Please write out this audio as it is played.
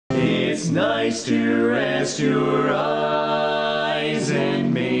It's nice to rest your eyes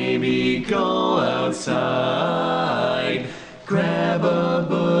and maybe go outside. Grab a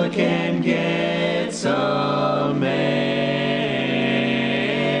book and get some air.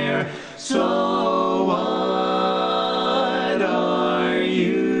 So what are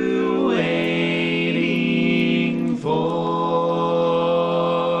you waiting for?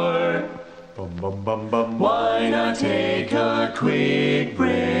 Bum, bum, bum, bum. Why not take a quick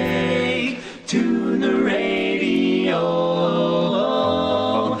break? Tune the radio.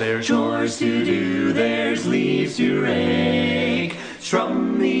 There's chores to do, there's leaves to rake.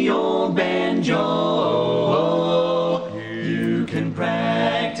 Strum the old banjo. You can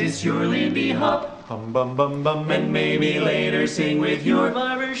practice your Lindy Hop. Bum, bum, bum, bum. And maybe later sing with your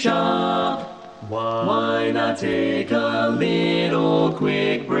barbershop. Why not take a little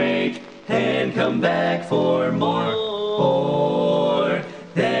quick break and come back for more? Or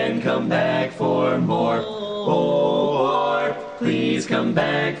then come back for more. Or please come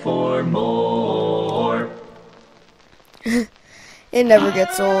back for more. It never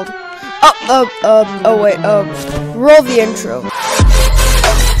gets old. Roll the intro.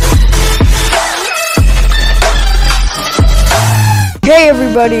 Hey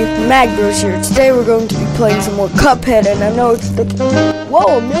everybody, Magbros here. Today we're going to be playing some more Cuphead, and I know it's the...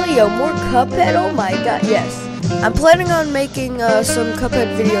 Whoa, Amelia, more Cuphead? Oh my god, yes. I'm planning on making some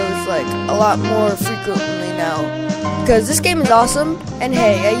Cuphead videos, like, a lot more frequently now. Because this game is awesome, and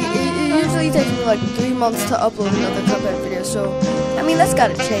hey, it usually takes me like 3 months to upload another Cuphead video, so, I mean, that's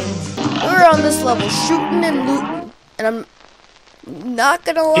gotta change. We're on this level, shooting and looting, and I'm not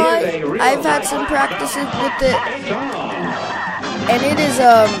gonna lie, I've had some practices with it, and it is,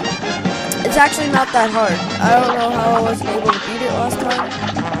 it's actually not that hard. I don't know how I wasn't able to beat it last time.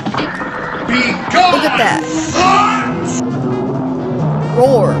 Look at that.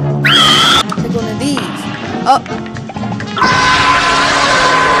 Roar. Take one of these. Up.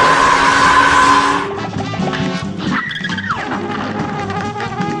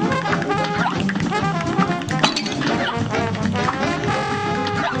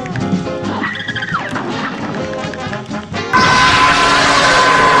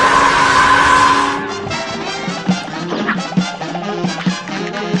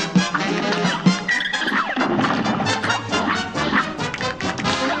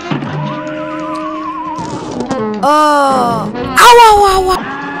 Oh! Ow, ow, ow, ow!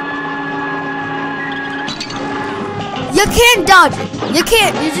 You can't dodge it. You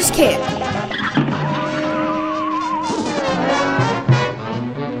can't. You just can't.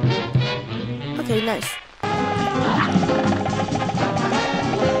 Okay, nice.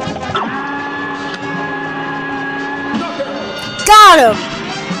 Got him!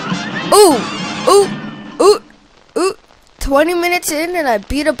 Ooh! Ooh! Ooh! Ooh! 20 minutes in and I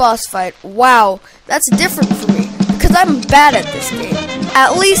beat a boss fight. Wow, that's different for me because I'm bad at this game.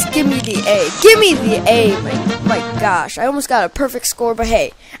 At least give me the A. Give me the A. My gosh, I almost got a perfect score, but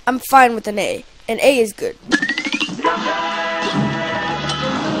hey, I'm fine with an A. An A is good.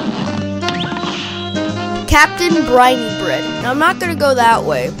 Captain Briny Bread. Now I'm not gonna go that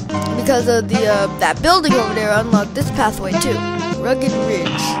way because of the that building over there unlocked this pathway too. Rugged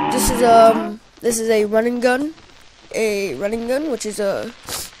Ridge. This is a running gun. A running gun, which is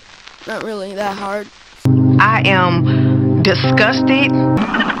not really that hard. I am disgusted.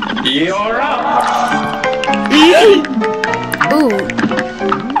 You're up. Ooh.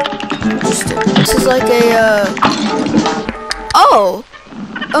 Interesting. This is like a oh.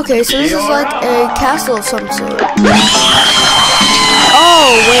 Okay, so this is like a castle of some sort.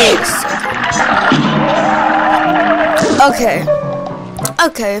 Oh wait a second. Okay.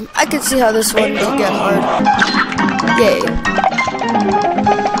 Okay, I can see how this one can get hard. Yay.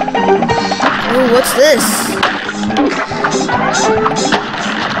 Oh, what's this?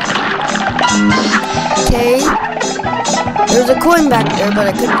 Okay. There's a coin back there, but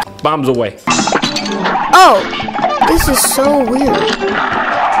I couldn't. Bombs away. Oh! This is so weird.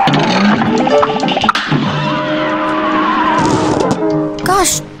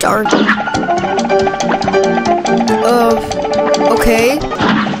 Gosh darn it. Okay.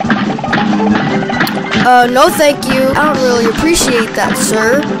 No thank you. I don't really appreciate that,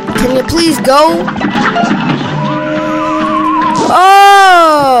 sir. Can you please go?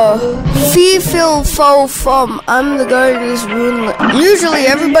 Oh! Fee, fil, fo, fum. I'm the guy in this room. Usually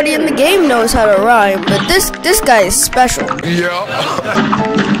everybody in the game knows how to rhyme, but this guy is special. Yeah.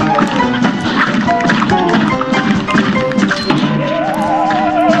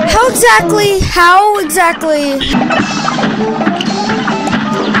 How exactly?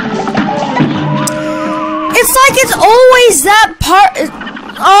 It's like it's always that part.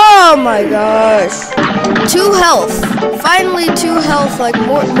 Oh my gosh. 2 health. Finally 2 health, like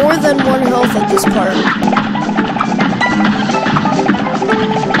more than 1 health at this part.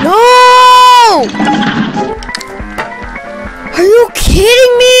 No! Are you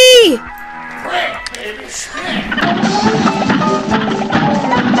kidding me?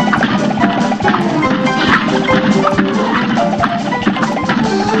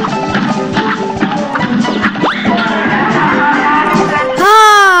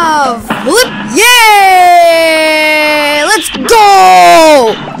 Yeah! Let's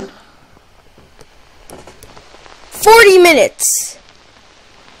go! 40 minutes.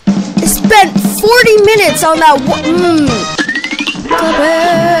 I spent 40 minutes on that one.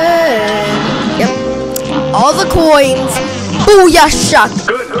 Yep. All the coins. Booyah shock.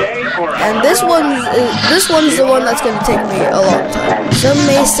 And this one's the one that's gonna take me a long time. Some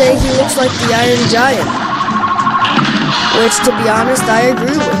may say he looks like the Iron Giant, which, to be honest, I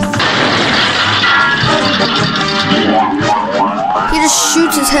agree with. He just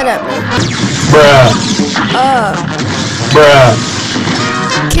shoots his head at me. Bruh. Bruh.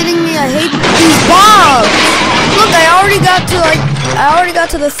 Kidding me? I hate these bombs. Look, I already got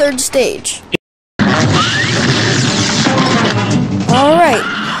to the 3rd stage. All right.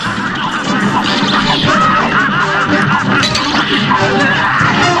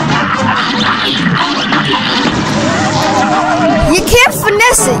 You can't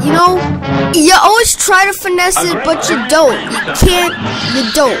finesse it, you know? You always try to finesse it, but you don't. You can't, you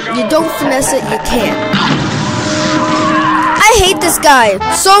don't. You don't finesse it, you can't. I hate this guy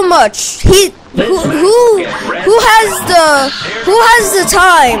so much. Who has the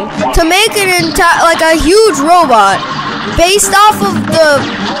time to make it into like a huge robot based off of the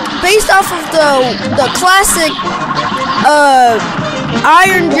classic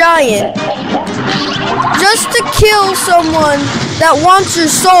Iron Giant, just to kill someone that wants your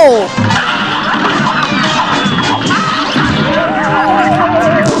soul.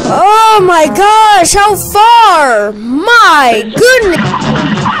 Oh my gosh, how far? My goodness.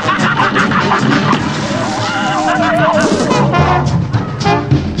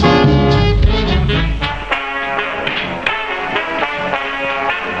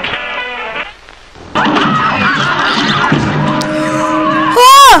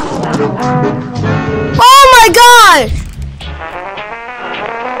 Oh my god!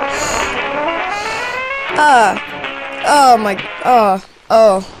 Oh my, oh.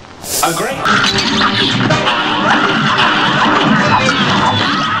 A great.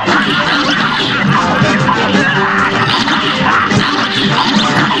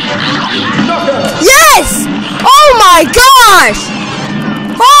 Yes! Oh my gosh!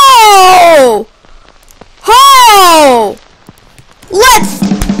 Oh! Oh! Let's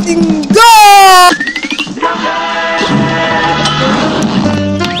go!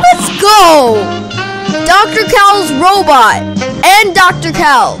 Let's go! Dr. Cal's robot and Dr.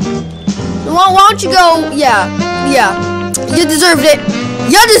 Cal. Why don't you go? Yeah. You deserved it.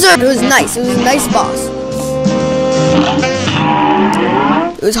 You deserved it. It was nice. It was a nice boss.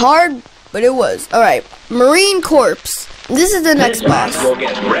 It was hard, but it was. Alright. Marine Corpse. This is the next boss.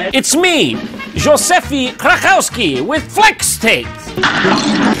 It's me, Josefi Krakowski with Flex Tape.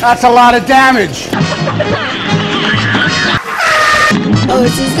 That's a lot of damage. Oh,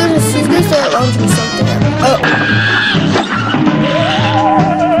 she's gonna start launching something. Oh.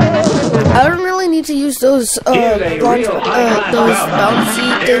 I don't really need to use those those bouncy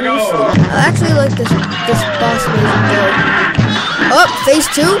things. I actually like this boss movie more. Oh, phase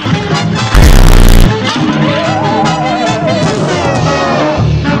 2.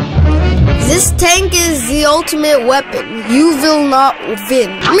 This tank is the ultimate weapon. You will not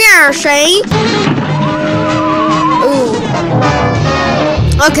win. Merci. Ooh.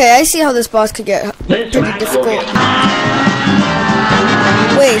 Okay, I see how this boss could get pretty difficult.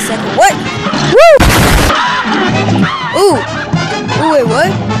 Wait a second. What? Woo! Ooh. Ooh, wait,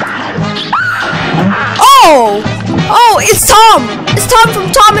 what? Oh! Oh, it's Tom! It's Tom from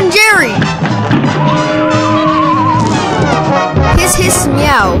Tom and Jerry! Hiss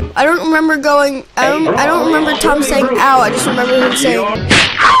meow. I don't remember going. I don't remember Tom saying ow. I just remember him saying.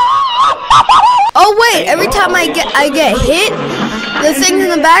 Oh wait! Every time I get hit, the things in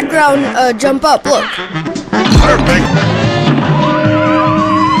the background jump up. Look. Perfect.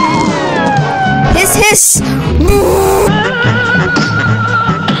 Hiss.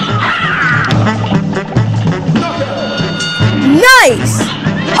 Nice.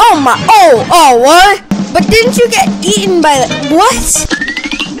 Oh my. Oh what? But didn't you get eaten by the... What?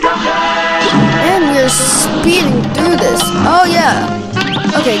 And we're speeding through this. Oh, yeah.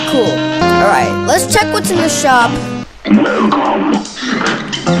 Okay, cool. Alright, let's check what's in the shop.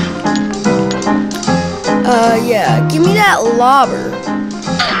 Yeah, give me that lobber.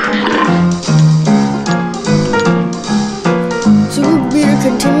 Super meter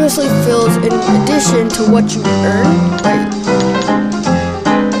continuously fills in addition to what you earn. Right.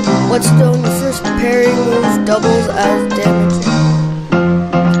 What's doing your first parry move doubles as damage.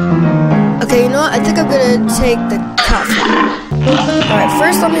 Okay, you know what? I think I'm gonna take the Cuphead. Alright,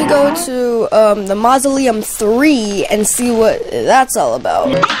 first let me go to the Mausoleum 3 and see what that's all about.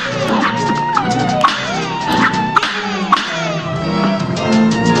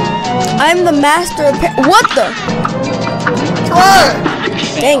 I'm the master of what the? Whoa!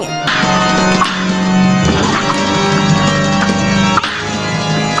 Dang it.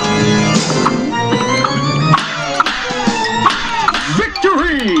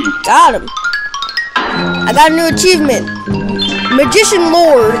 Victory! Got him. I got a new achievement. Magician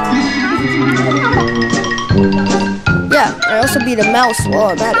Lord. Yeah, I also beat a mouse while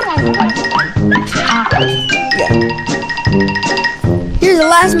I'm at it. Yeah. Here's the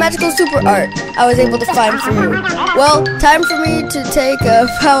last magical super art I was able to find for you. Well, time for me to take a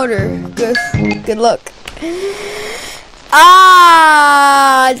powder. Good luck.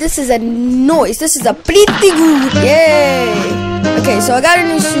 Ah, this is a noise. This is a pretty good. Yay. Okay, so I got a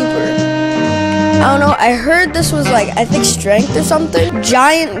new super. I don't know, I heard this was like, I think strength or something.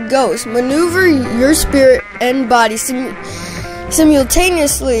 Giant ghost. Maneuver your spirit and body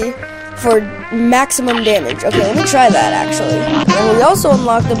simultaneously for maximum damage. Okay, let me try that actually. And we also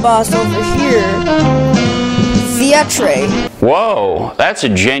unlocked the boss over here. Effectz. Whoa, that's a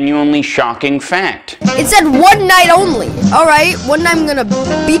genuinely shocking fact. It said one night only. Alright, one night I'm gonna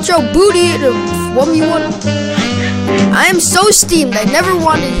beat your booty to 1v1. I am so steamed, I never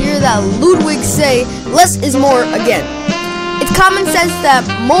wanted to hear that Ludwig say, less is more again. It's common sense that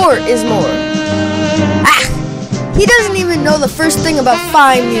more is more. Ah! He doesn't even know the first thing about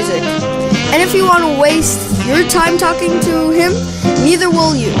fine music. And if you want to waste your time talking to him, neither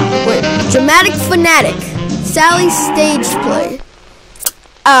will you. Wait, dramatic fanatic. Sally's stage play.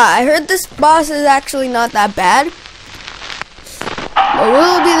 I heard this boss is actually not that bad. But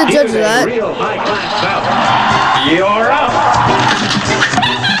we'll be the judge of that. Real high-class bout. You're up.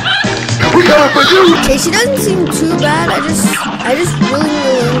 We coming for you! Okay, she doesn't seem too bad. I just really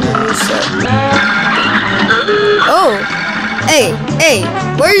learned her new set. Oh, hey,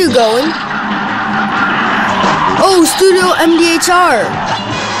 where are you going? Oh, Studio MDHR.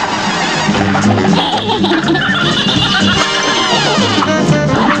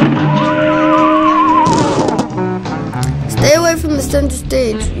 Stay away from the center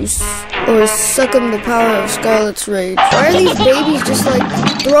stage, or succumb to the power of Scarlet's rage. Why are these babies just like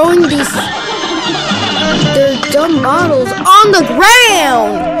throwing their dumb models on the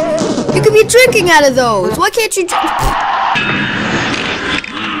ground? You could be drinking out of those. Why can't you drink?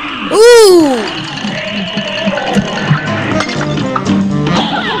 Ooh!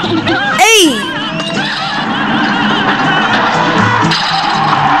 Hey!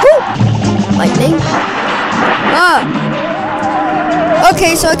 Woo! Lightning. Ah!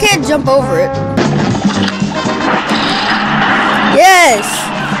 Okay, so I can't jump over it. Yes!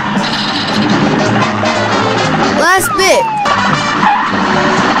 Last bit.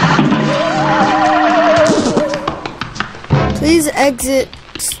 Please exit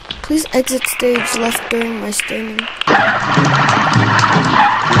stage left during my streaming.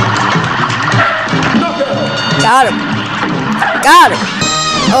 Got him.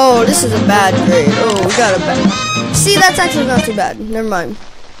 Oh, this is a bad grade. Oh, we got a bad. See, that's actually not too bad. Never mind.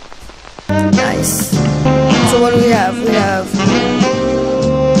 Nice. So what do we have?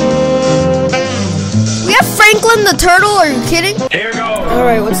 We have Franklin the turtle. Are you kidding? Here goes. All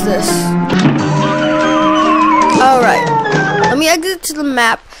right, what's this? All right. Let me exit to the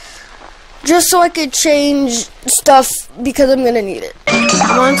map just so I could change stuff because I'm gonna need it.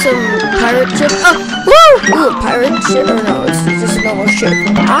 I want some pirate ship. Oh, woo! Ooh, a pirate ship. Or no, it's just a normal ship.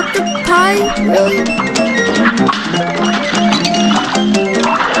 Octopi? Really?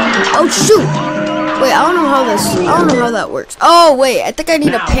 Oh shoot! Wait, I don't know how that works. Oh wait, I think I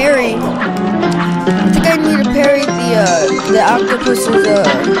need a parry. I think I need to parry the octopus's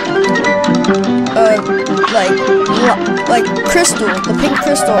like crystal, the pink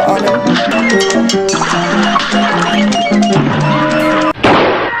crystal on him.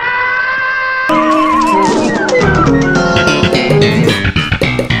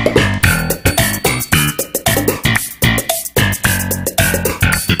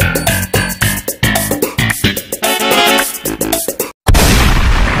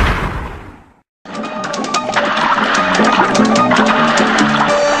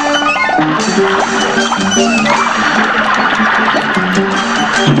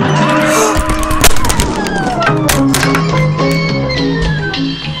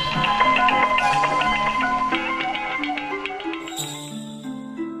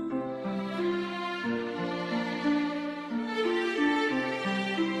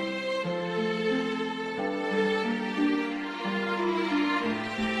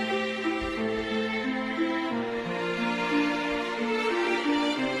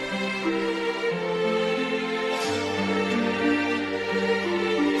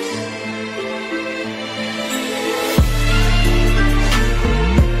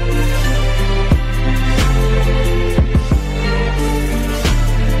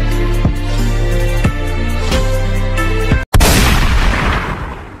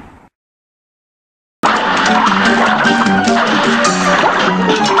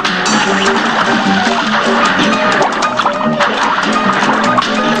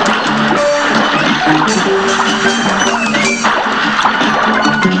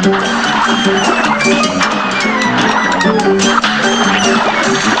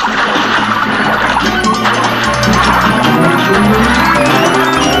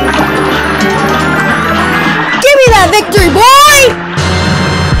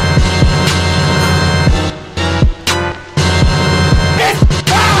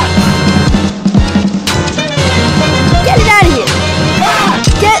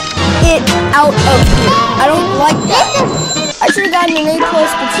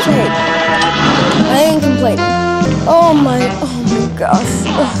 Cluspets take? I ain't complaining. Oh my gosh.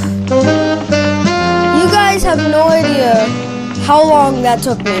 Ugh. You guys have no idea how long that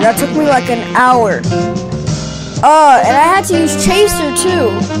took me. That took me like an hour. And I had to use Chaser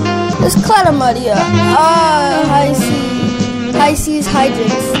too. This Cladomadia. High seas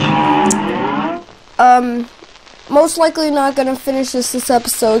hijinks. Most likely not gonna finish this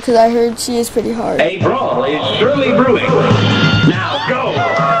episode because I heard she is pretty hard. A brawl is surely brewing. Now go!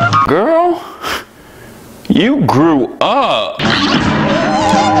 Girl, you grew up.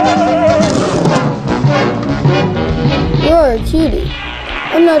 You're a cutie.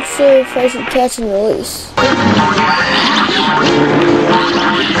 I'm not sure if I should catch and release.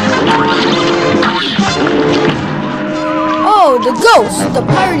 Oh, the ghost! The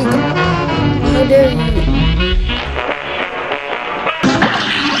piratey ghost! How dare you!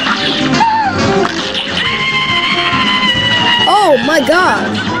 Oh my god!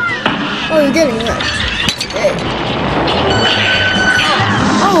 Oh, you're getting wrecked. Hey.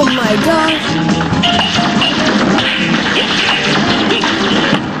 Oh my god!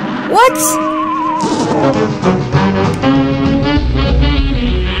 What?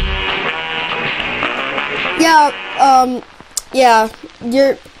 Yeah,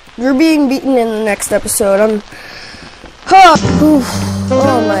 you're being beaten in the next episode.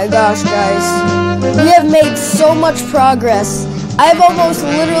 Oh my gosh, guys. We have made so much progress. I've almost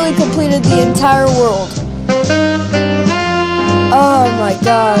literally completed the entire world. Oh my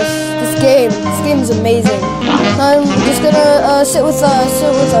gosh, this game is amazing. I'm just gonna sit with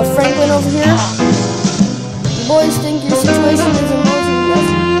Franklin over here. You boys think your situation is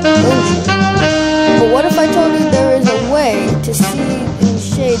emotional? But what if I told you there is a way to see in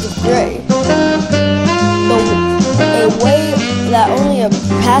shades of gray? A way that only a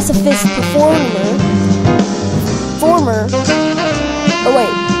pacifist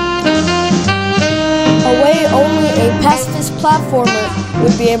a way only a pacifist platformer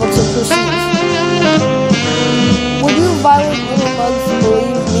would be able to perceive. Would you violent little bugs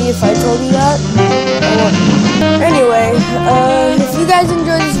believe me if I told you that? Anyway, if you guys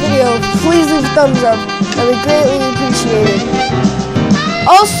enjoyed this video, please leave a thumbs up. That'd be greatly appreciated.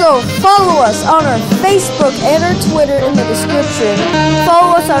 Also, follow us on our Facebook and our Twitter in the description.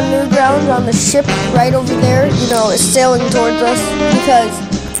 Follow us on Newgrounds on the ship right over there. You know, it's sailing towards us because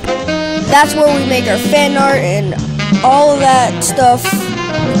that's where we make our fan art and all of that stuff.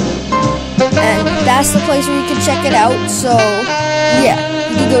 And that's the place where you can check it out. So, yeah,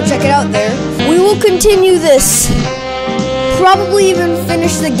 you can go check it out there. We will continue this. Probably even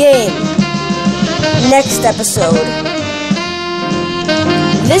finish the game next episode.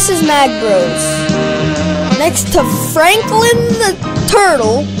 This is Mag Bros. Next to Franklin the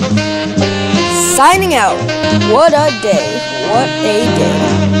Turtle. Signing out. What a day. What a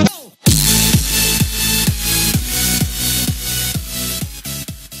day.